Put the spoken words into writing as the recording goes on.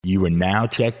You are now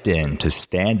checked in to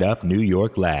Stand Up New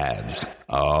York Labs.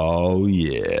 Oh,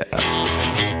 yeah.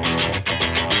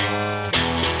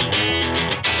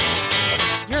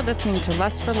 You're listening to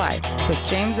Lust for Life with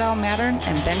James L. Maddern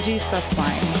and Benji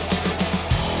Susswine.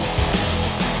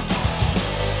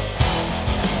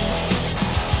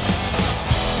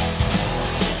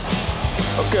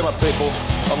 Okay, my people,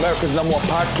 America's #1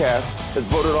 podcast is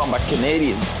voted on by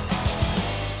Canadians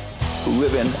who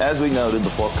live in, as we noted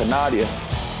before, Canada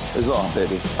is on,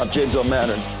 baby. I'm James L.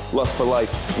 Maddern, Lust for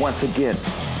Life, once again,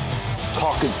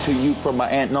 talking to you from my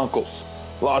aunt and uncle's,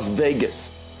 Las Vegas.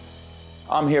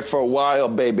 I'm here for a while,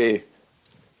 baby.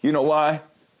 You know why?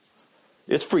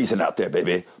 It's freezing out there,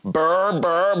 baby. Burr,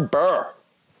 burr, burr.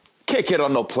 Can't get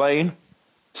on no plane.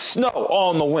 Snow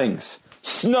on the wings.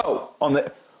 Snow on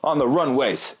the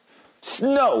runways.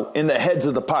 Snow in the heads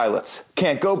of the pilots.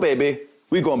 Can't go, baby.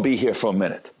 We're going to be here for a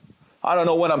minute. I don't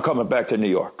know when I'm coming back to New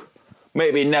York.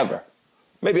 Maybe never.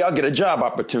 Maybe I'll get a job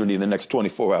opportunity in the next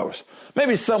 24 hours.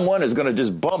 Maybe someone is going to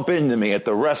just bump into me at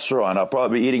the restaurant. I'll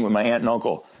probably be eating with my aunt and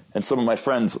uncle and some of my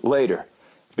friends later.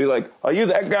 Be like, are you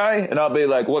that guy? And I'll be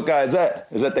like, what guy is that?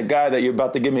 Is that the guy that you're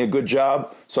about to give me a good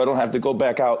job so I don't have to go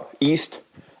back out east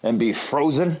and be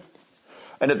frozen?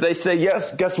 And if they say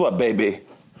yes, guess what, baby?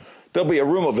 There'll be a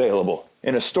room available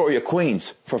in Astoria,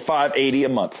 Queens for $580 a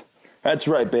month. That's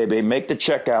right, baby. Make the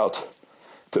check out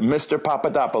to Mr.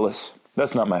 Papadopoulos.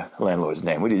 That's not my landlord's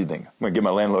name. What do you think? I'm going to give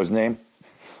my landlord's name?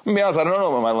 I'm going to be honest, I don't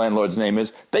know what my landlord's name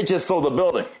is. They just sold the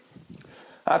building.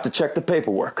 I have to check the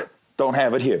paperwork. Don't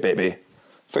have it here, baby.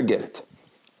 Forget it.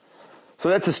 So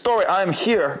that's the story. I'm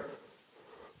here.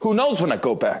 Who knows when I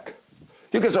go back?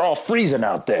 You guys are all freezing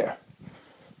out there.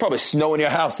 Probably snow in your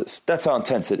houses. That's how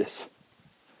intense it is.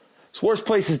 It's worse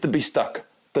places to be stuck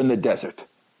than the desert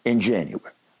in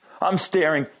January. I'm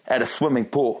staring at a swimming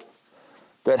pool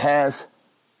that has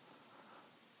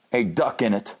a duck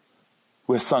in it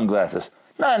with sunglasses.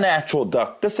 Not a natural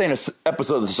duck. This ain't an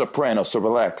episode of The Sopranos, so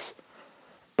relax.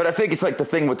 But I think it's like the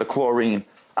thing with the chlorine.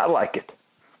 I like it.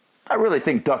 I really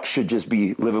think ducks should just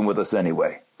be living with us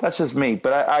anyway. That's just me,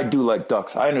 but I do like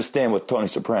ducks. I understand what Tony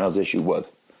Soprano's issue was.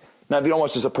 Now, if you don't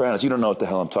watch The Sopranos, you don't know what the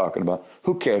hell I'm talking about.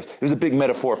 Who cares? It was a big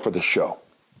metaphor for the show.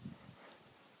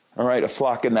 All right, a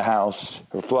flock in the house,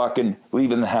 a flock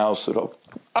leaving the house. All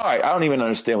right, I don't even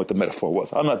understand what the metaphor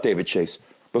was. I'm not David Chase,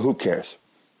 but who cares?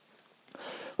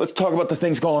 Let's talk about the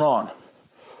things going on.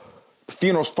 The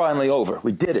funeral's finally over.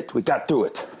 We did it. We got through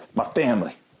it. My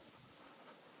family.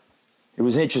 It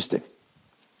was interesting.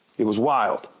 It was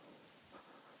wild.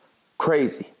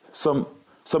 Crazy. Some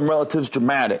relatives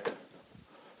dramatic.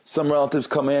 Some relatives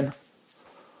come in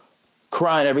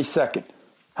crying every second.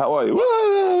 How are you?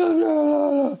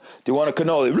 Do you want a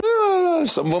cannoli?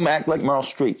 Some of them act like Meryl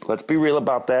Streep. Let's be real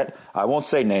about that. I won't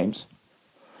say names,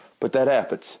 but that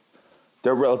happens.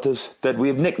 They're relatives that we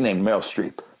have nicknamed Meryl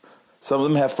Streep. Some of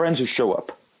them have friends who show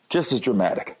up, just as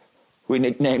dramatic. We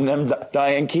nickname them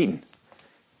Diane Keaton.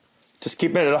 Just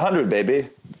keeping it at 100, baby.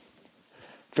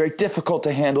 Very difficult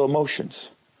to handle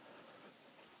emotions.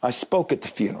 I spoke at the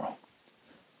funeral.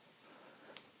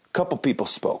 A couple people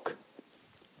spoke.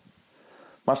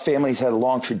 My family's had a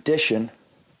long tradition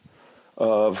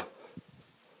of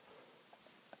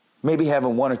maybe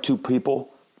having one or two people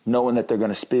knowing that they're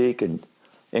going to speak and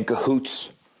in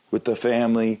cahoots with the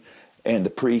family and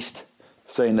the priest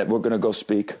saying that we're going to go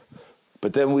speak.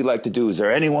 But then we like to do, is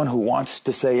there anyone who wants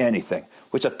to say anything?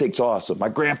 Which I think's awesome. My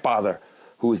grandfather,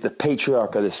 who was the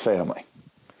patriarch of this family,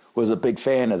 was a big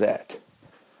fan of that.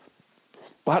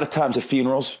 A lot of times at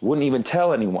funerals, wouldn't even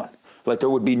tell anyone. Like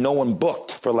there would be no one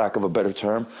booked, for lack of a better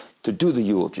term, to do the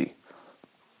eulogy.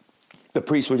 The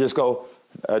priest would just go,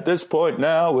 at this point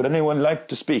now, would anyone like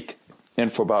to speak?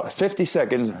 And for about 50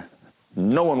 seconds,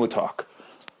 no one would talk.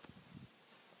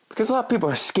 Because a lot of people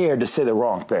are scared to say the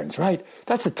wrong things, right?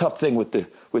 That's the tough thing with the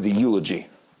eulogy.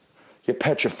 You're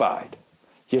petrified.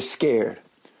 You're scared.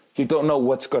 You don't know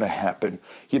what's going to happen.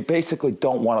 You basically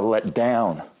don't want to let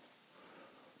down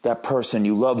that person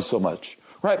you love so much,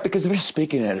 right? Because if you're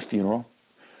speaking at a funeral,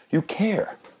 you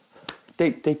care.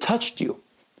 They touched you.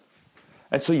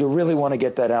 And so you really want to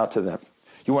get that out to them.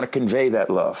 You want to convey that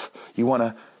love. You want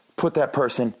to put that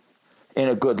person in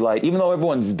a good light, even though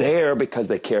everyone's there because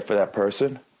they care for that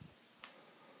person.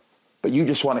 But you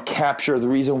just want to capture the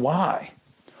reason why,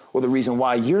 or the reason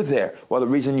why you're there, or the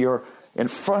reason you're in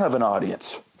front of an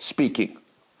audience speaking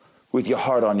with your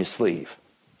heart on your sleeve.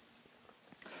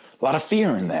 A lot of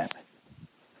fear in that.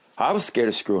 I was scared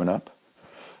of screwing up.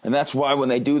 And that's why when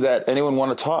they do that, anyone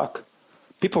want to talk,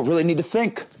 people really need to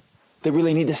think. They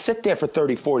really need to sit there for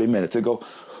 30, 40 minutes and go,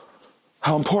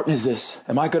 how important is this?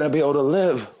 Am I going to be able to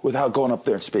live without going up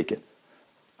there and speaking?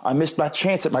 I missed my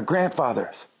chance at my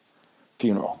grandfather's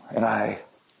funeral. And I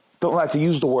don't like to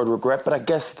use the word regret, but I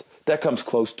guess that comes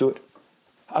close to it.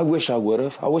 I wish I would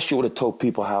have. I wish you would have told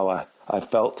people how I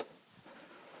felt.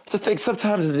 It's the thing,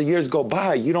 sometimes as the years go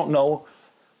by, you don't know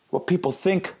what people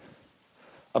think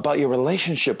about your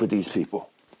relationship with these people.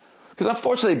 Because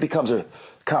unfortunately it becomes a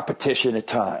competition at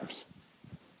times.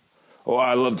 Oh,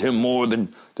 I loved him more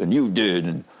than you did,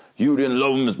 and you didn't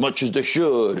love him as much as they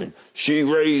should, and she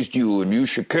raised you, and you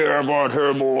should care about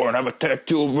her more and have a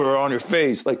tattoo of her on your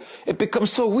face. Like, it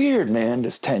becomes so weird, man,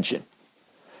 this tension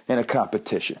in a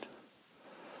competition.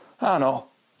 I don't know.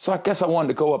 So I guess I wanted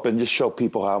to go up and just show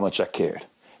people how much I cared.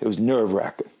 It was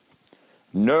nerve-wracking.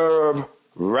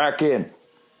 Nerve-wracking.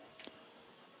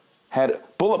 Had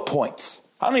bullet points.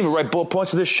 I don't even write bullet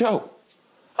points for this show.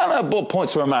 I don't have bullet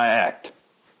points for my act.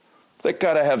 They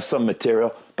gotta have some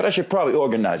material, but I should probably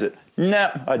organize it.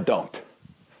 Nah, I don't.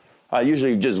 I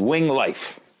usually just wing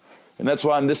life. And that's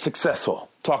why I'm this successful.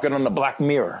 Talking on the black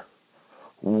mirror.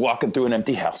 Walking through an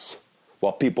empty house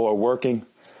while people are working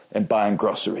and buying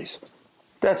groceries.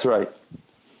 That's right.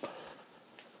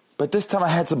 But this time I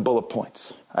had some bullet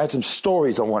points. I had some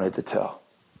stories I wanted to tell.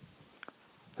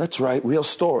 That's right, real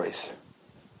stories.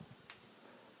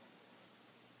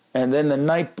 And then the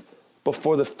night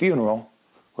before the funeral,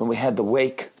 when we had the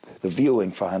wake, the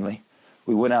viewing finally,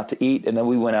 we went out to eat, and then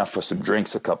we went out for some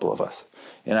drinks, a couple of us.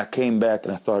 And I came back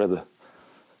and I thought of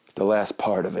the last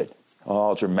part of it.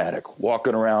 All dramatic.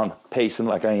 Walking around, pacing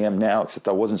like I am now, except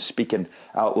I wasn't speaking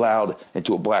out loud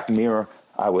into a black mirror.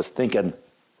 I was thinking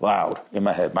loud in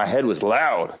my head. My head was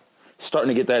loud. Starting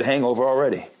to get that hangover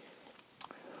already.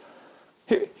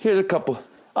 Here's a couple.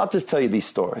 I'll just tell you these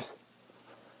stories.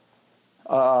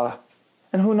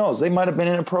 And who knows, they might have been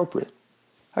inappropriate.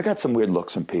 I got some weird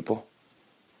looks from people.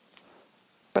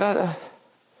 But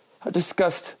I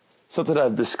discussed something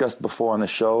I've discussed before on the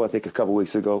show, I think a couple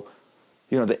weeks ago.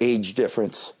 You know, the age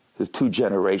difference, the two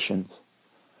generations.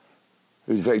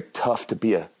 It was very tough to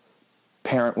be a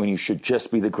parent when you should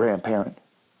just be the grandparent.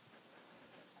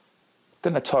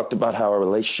 Then I talked about how our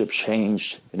relationship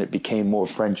changed and it became more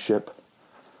friendship.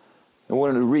 And one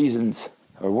of the reasons,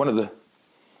 or one of the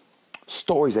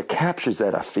stories that captures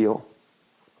that, I feel,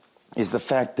 is the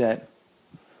fact that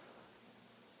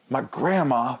my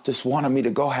grandma just wanted me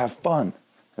to go have fun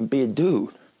and be a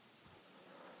dude.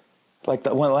 Like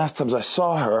one of the last times I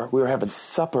saw her, we were having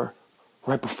supper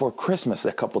right before Christmas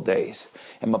a couple days.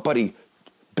 And my buddy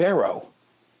Barrow,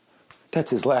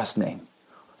 that's his last name.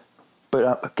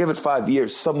 But give it 5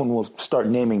 years, someone will start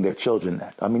naming their children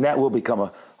that. I mean, that will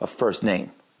become a first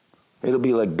name. It'll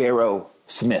be like Barrow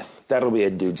Smith. That'll be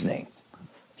a dude's name.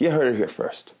 You heard it here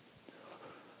first.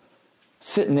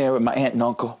 Sitting there with my aunt and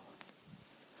uncle.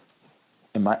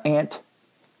 And my aunt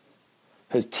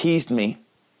has teased me,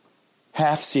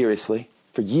 half seriously,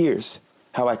 for years,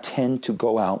 how I tend to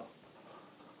go out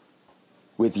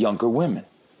with younger women.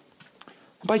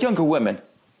 By younger women,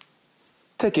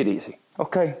 take it easy,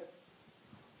 okay?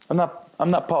 I'm not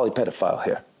polypedophile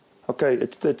here, okay?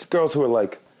 It's girls who are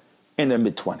like in their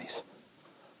mid-20s.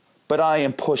 But I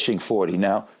am pushing 40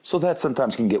 now, so that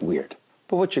sometimes can get weird.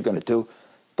 But what you're gonna do,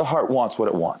 the heart wants what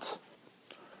it wants.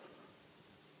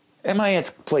 And my aunt's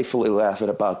playfully laughing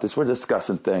about this. We're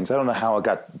discussing things. I don't know how it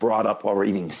got brought up while we're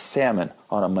eating salmon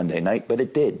on a Monday night, but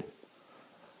it did.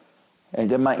 And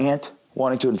then my aunt,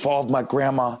 wanting to involve my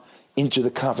grandma into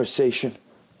the conversation,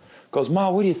 goes,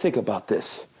 "Ma, what do you think about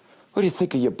this? What do you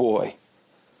think of your boy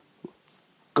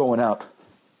going out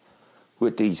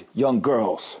with these young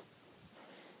girls?"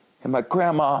 And my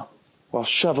grandma, while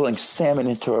shoveling salmon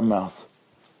into her mouth,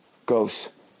 goes,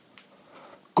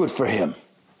 "Good for him.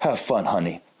 Have fun,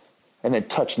 honey." And then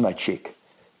touched my cheek.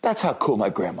 That's how cool my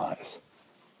grandma is.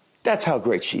 That's how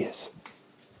great she is.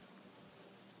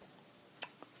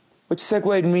 Which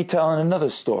segued me telling another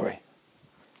story.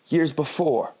 Years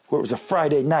before, where it was a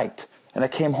Friday night, and I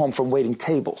came home from waiting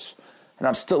tables. And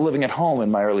I'm still living at home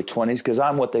in my early 20s because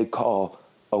I'm what they call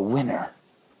a winner.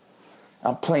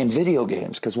 I'm playing video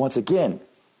games because, once again,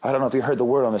 I don't know if you heard the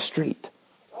word on the street,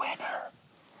 winner.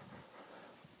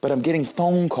 But I'm getting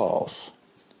phone calls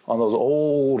on those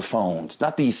old phones,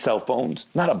 not these cell phones,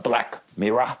 not a black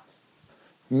mirror.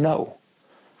 No,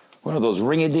 one of those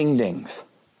ring-a-ding-dings.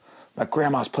 My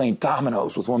grandma's playing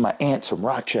dominoes with one of my aunts from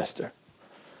Rochester.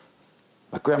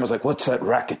 My grandma's like, "What's that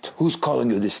racket? Who's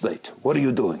calling you this late? What are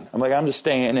you doing?" I'm like, "I'm just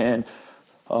staying in.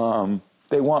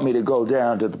 They want me to go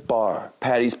down to the bar,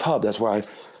 Patty's Pub. That's where I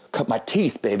cut my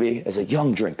teeth, baby, as a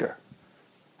young drinker."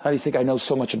 How do you think I know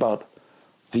so much about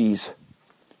these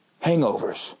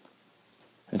hangovers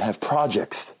and have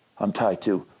projects I'm tied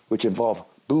to which involve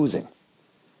boozing?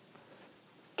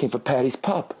 came for Patty's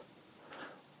pup.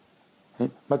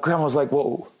 And my grandma was like,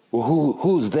 well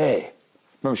who's they?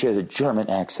 Remember, she has a German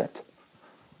accent.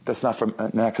 That's not from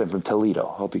an accent from Toledo.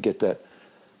 Hope you get that.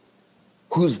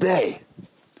 Who's they?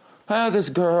 This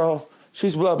girl.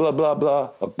 She's blah, blah, blah, blah.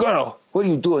 A girl, what are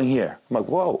you doing here? I'm like,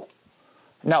 whoa.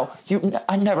 Now,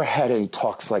 I never had any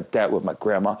talks like that with my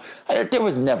grandma. There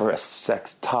was never a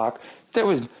sex talk. There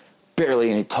was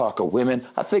barely any talk of women.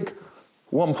 I think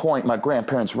one point my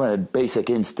grandparents rented Basic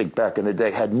Instinct back in the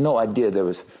day, had no idea there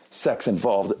was sex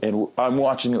involved, and I'm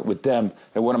watching it with them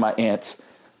and one of my aunts,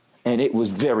 and it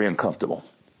was very uncomfortable.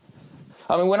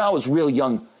 I mean, when I was real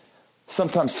young,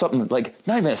 sometimes something like,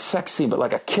 not even a sex scene, but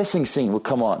like a kissing scene would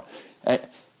come on.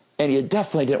 And you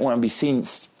definitely didn't want to be seeing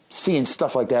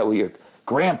stuff like that with your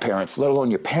grandparents, let alone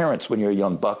your parents when you're a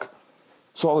young buck.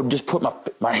 So I would just put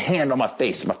my hand on my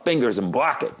face, my fingers, and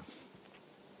block it.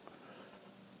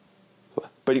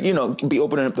 But, be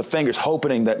opening up the fingers,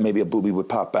 hoping that maybe a boobie would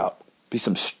pop out. Be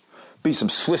some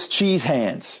Swiss cheese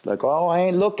hands. Like, oh, I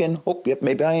ain't looking. Oh, yep,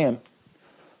 maybe I am.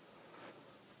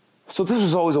 So this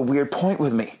was always a weird point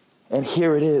with me. And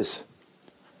here it is.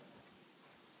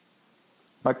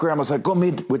 My grandma's like, go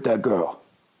meet with that girl.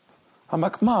 I'm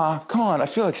like, Ma, come on, I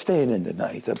feel like staying in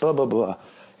tonight, blah, blah, blah.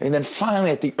 And then finally,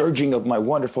 at the urging of my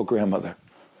wonderful grandmother,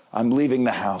 I'm leaving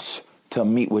the house to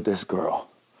meet with this girl.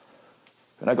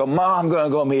 And I go, Ma, I'm going to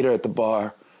go meet her at the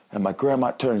bar. And my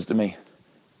grandma turns to me,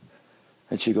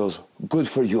 and she goes, good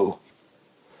for you.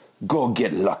 Go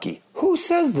get lucky. Who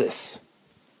says this?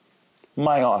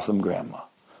 My awesome grandma.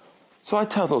 So I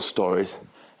tell those stories,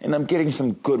 and I'm getting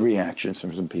some good reactions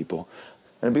from some people.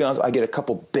 And to be honest, I get a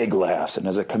couple big laughs. And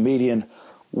as a comedian,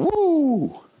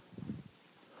 woo!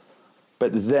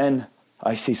 But then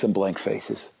I see some blank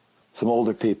faces, some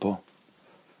older people,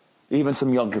 even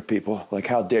some younger people. Like,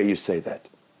 how dare you say that?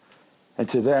 And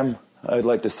to them, I'd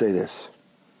like to say this.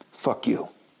 Fuck you.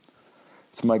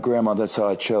 It's my grandma. That's how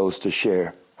I chose to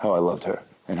share how I loved her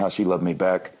and how she loved me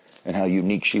back and how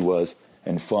unique she was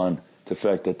and fun. The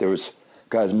fact that there was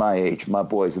guys my age, my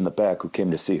boys in the back who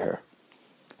came to see her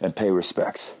and pay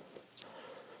respects.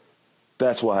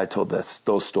 That's why I told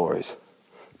those stories,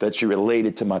 that she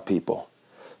related to my people,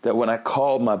 that when I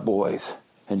called my boys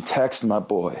and texted my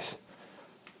boys,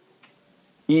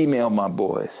 emailed my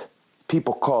boys,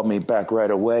 people called me back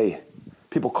right away.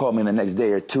 People called me the next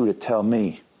day or two to tell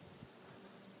me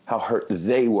how hurt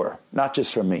they were, not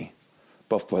just for me,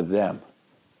 but for them.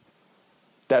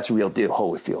 That's real deal,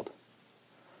 Holyfield.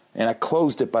 And I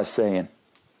closed it by saying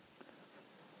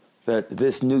that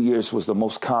this New Year's was the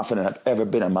most confident I've ever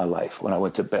been in my life when I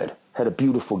went to bed. Had a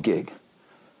beautiful gig.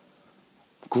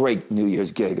 Great New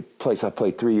Year's gig. A place I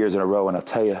played 3 years in a row, and I'll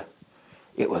tell you,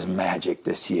 it was magic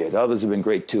this year. The others have been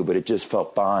great too, but it just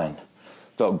felt fine.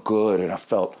 Felt good, and I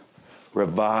felt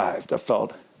revived. I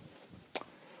felt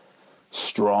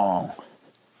strong.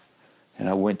 And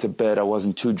I went to bed. I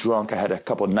wasn't too drunk. I had a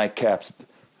couple nightcaps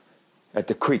at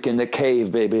the creek in the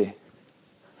cave, baby.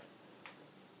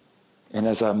 And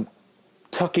as I'm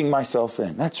tucking myself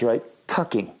in, that's right,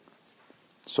 tucking,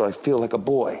 so I feel like a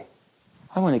boy.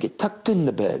 I want to get tucked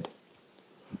into bed.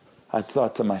 I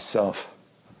thought to myself,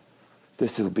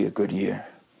 this will be a good year.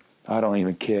 I don't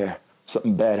even care if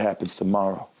something bad happens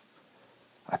tomorrow.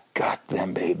 I got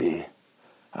them, baby.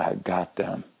 I got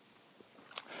them.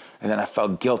 And then I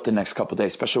felt guilt the next couple of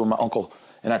days, especially with my uncle.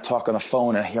 And I talk on the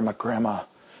phone and I hear my grandma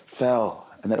fell.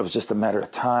 And that it was just a matter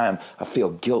of time. I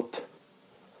feel guilt.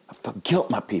 I feel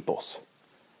guilt, my peoples.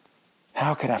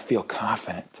 How can I feel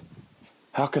confident?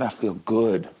 How can I feel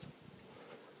good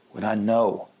when I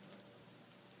know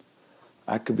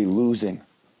I could be losing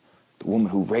the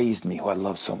woman who raised me, who I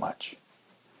love so much?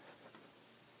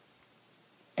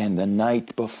 And the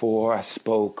night before I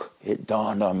spoke, it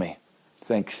dawned on me,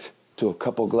 thanks to a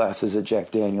couple glasses of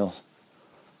Jack Daniels.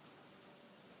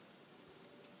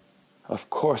 Of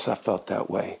course I felt that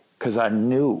way, because I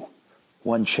knew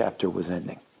one chapter was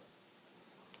ending.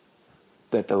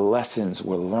 That the lessons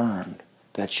were learned,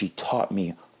 that she taught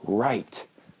me right,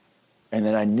 and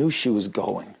that I knew she was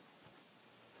going.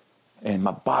 And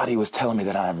my body was telling me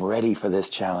that I am ready for this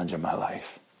challenge in my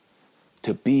life,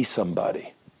 to be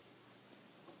somebody.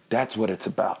 That's what it's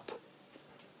about.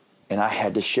 And I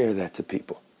had to share that to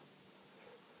people.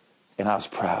 And I was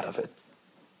proud of it.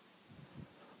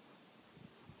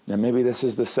 And maybe this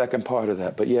is the second part of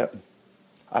that, but yeah,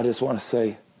 I just want to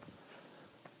say,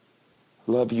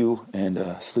 love you and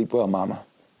sleep well, mama.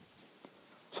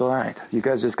 So, all right, you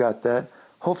guys just got that.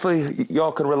 Hopefully,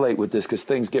 y'all can relate with this because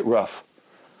things get rough.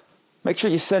 Make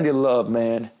sure you send your love,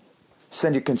 man.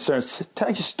 Send your concerns. Tell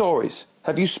your stories.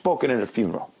 Have you spoken at a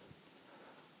funeral?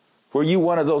 Were you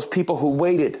one of those people who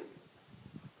waited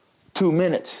 2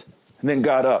 minutes, and then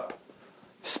got up,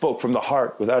 spoke from the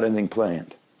heart without anything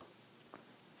planned.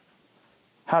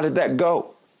 How did that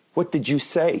go? What did you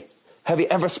say? Have you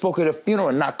ever spoken at a funeral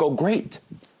and not go great?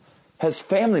 Has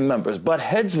family members butt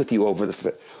heads with you over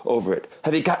it?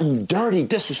 Have you gotten dirty,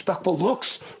 disrespectful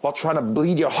looks while trying to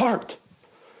bleed your heart?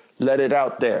 Let it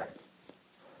out there.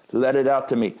 Let it out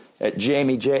to me at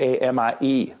Jamie, Jamie,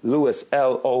 Lewis,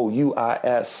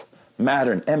 Louis,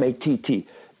 Mattern,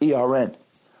 Mattern,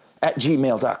 at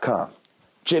gmail.com.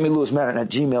 Jamie Lewis Mattern at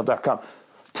gmail.com.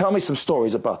 Tell me some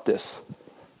stories about this.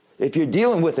 If you're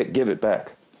dealing with it, give it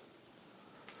back.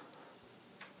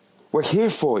 We're here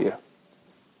for you.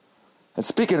 And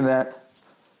speaking of that,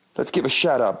 let's give a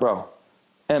shout out, bro.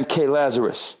 MK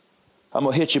Lazarus. I'm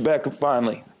going to hit you back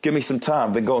finally. Give me some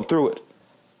time. Been going through it.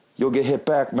 You'll get hit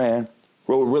back, man.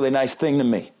 Wrote a really nice thing to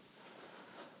me.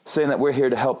 Saying that we're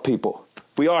here to help people.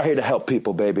 We are here to help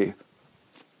people, baby.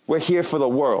 We're here for the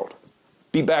world.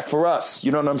 Be back for us.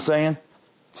 You know what I'm saying?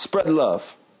 Spread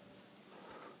love.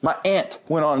 My aunt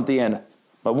went on at the end,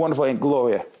 my wonderful Aunt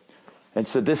Gloria, and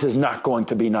said, this is not going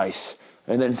to be nice.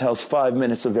 And then tells 5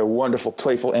 minutes of their wonderful,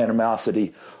 playful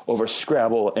animosity over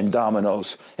Scrabble and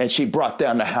dominoes. And she brought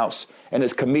down the house. And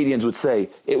as comedians would say,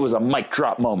 it was a mic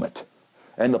drop moment.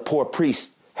 And the poor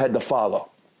priest had to follow.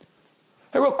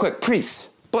 Hey, real quick, priests,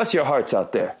 bless your hearts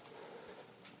out there.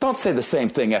 Don't say the same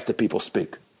thing after people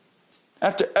speak.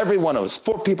 After every one of us,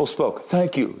 4 people spoke.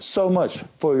 Thank you so much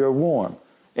for your warm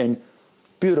and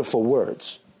beautiful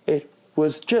words. It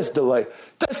was just delightful.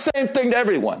 The same thing to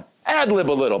everyone. Ad-lib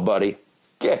a little, buddy.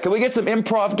 Yeah, can we get some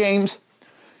improv games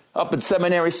up in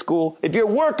seminary school? If you're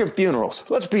working funerals,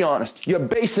 let's be honest, you're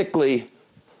basically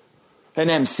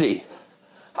an MC.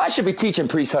 I should be teaching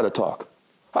priests how to talk.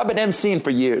 I've been MCing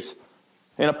for years,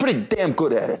 and I'm pretty damn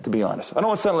good at it, to be honest. I don't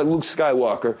want to sound like Luke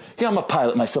Skywalker. You know, I'm a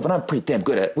pilot myself, and I'm pretty damn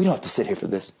good at it. We don't have to sit here for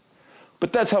this.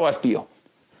 But that's how I feel.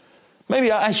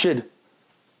 Maybe I should,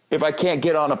 if I can't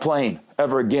get on a plane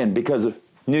ever again because of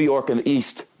New York and the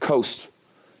East Coast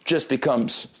just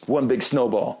becomes one big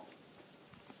snowball.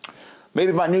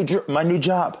 Maybe my new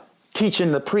job,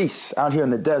 teaching the priests out here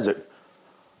in the desert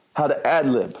how to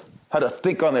ad-lib, how to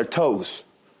think on their toes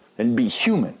and be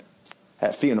human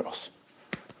at funerals.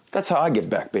 That's how I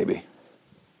get back, baby.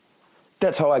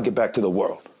 That's how I get back to the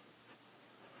world.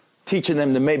 Teaching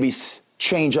them to maybe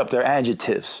change up their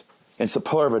adjectives and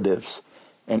superlatives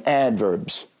and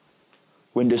adverbs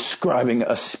when describing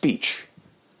a speech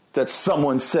that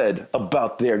someone said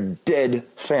about their dead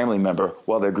family member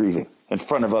while they're grieving in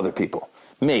front of other people.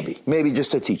 Maybe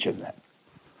just to teach them that.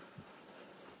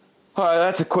 All right,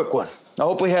 that's a quick one. I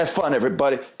hope we had fun,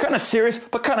 everybody. Kind of serious,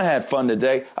 but kind of had fun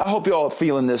today. I hope you all are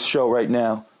feeling this show right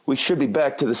now. We should be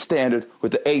back to the standard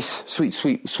with the Ace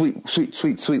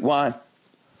sweet wine.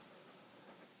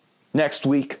 Next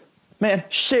week, man,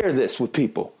 share this with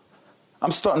people.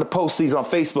 I'm starting to post these on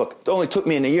Facebook. It only took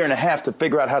me a year and a half to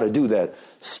figure out how to do that.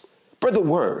 Spread the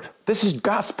word. This is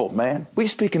gospel, man. We're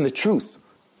speaking the truth.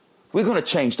 We're going to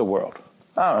change the world.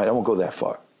 All right, I won't go that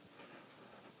far.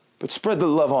 But spread the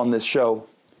love on this show.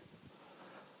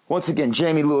 Once again,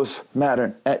 Jamie Lewis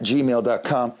Mattern at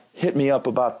gmail.com. Hit me up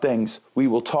about things. We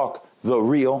will talk the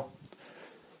real.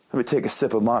 Let me take a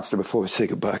sip of Monster before we say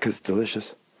goodbye because it's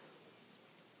delicious.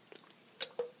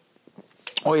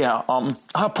 Oh, yeah,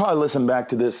 I'll probably listen back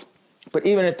to this. But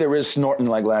even if there is snorting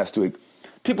like last week,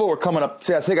 people were coming up,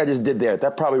 say, I think I just did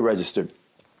that. Probably registered.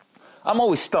 I'm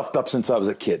always stuffed up since I was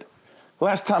a kid.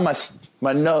 Last time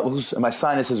my nose and my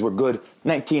sinuses were good,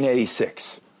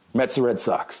 1986. Mets and Red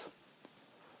Sox.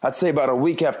 I'd say about a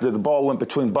week after the ball went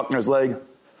between Buckner's leg,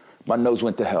 my nose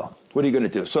went to hell. What are you going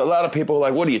to do? So a lot of people are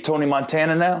like, what are you, Tony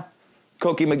Montana now?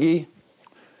 Cokie McGee?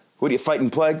 What are you, fighting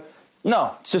plague?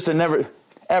 No, it's just an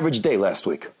average day last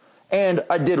week. And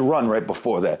I did run right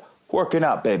before that. Working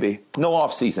out, baby. No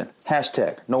off season.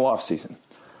 Hashtag no off season.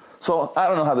 So I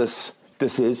don't know how this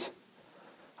is.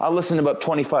 I'll listen in about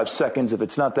 25 seconds. If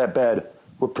it's not that bad,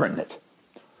 we're printing it.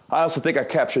 I also think I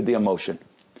captured the emotion.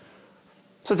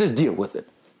 So just deal with it.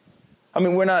 I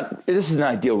mean, this is an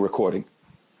ideal recording.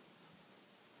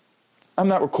 I'm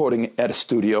not recording at a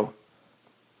studio.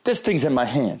 This thing's in my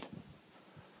hand.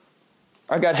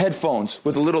 I got headphones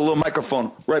with a little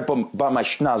microphone right by my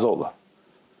schnozola.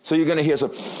 So you're going to hear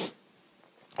some,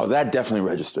 oh, that definitely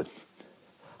registered.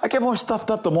 I get more stuffed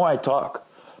up the more I talk.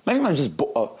 Maybe I'm just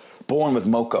born with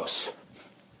mocos.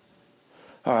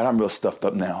 All right, I'm real stuffed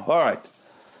up now. All right.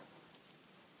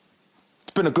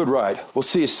 It's been a good ride. We'll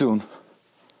see you soon.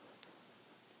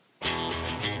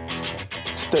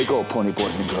 Stay gold, pony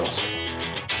boys and girls.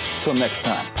 Till next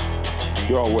time,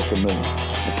 you're all worth $1 million.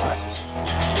 Goodbye.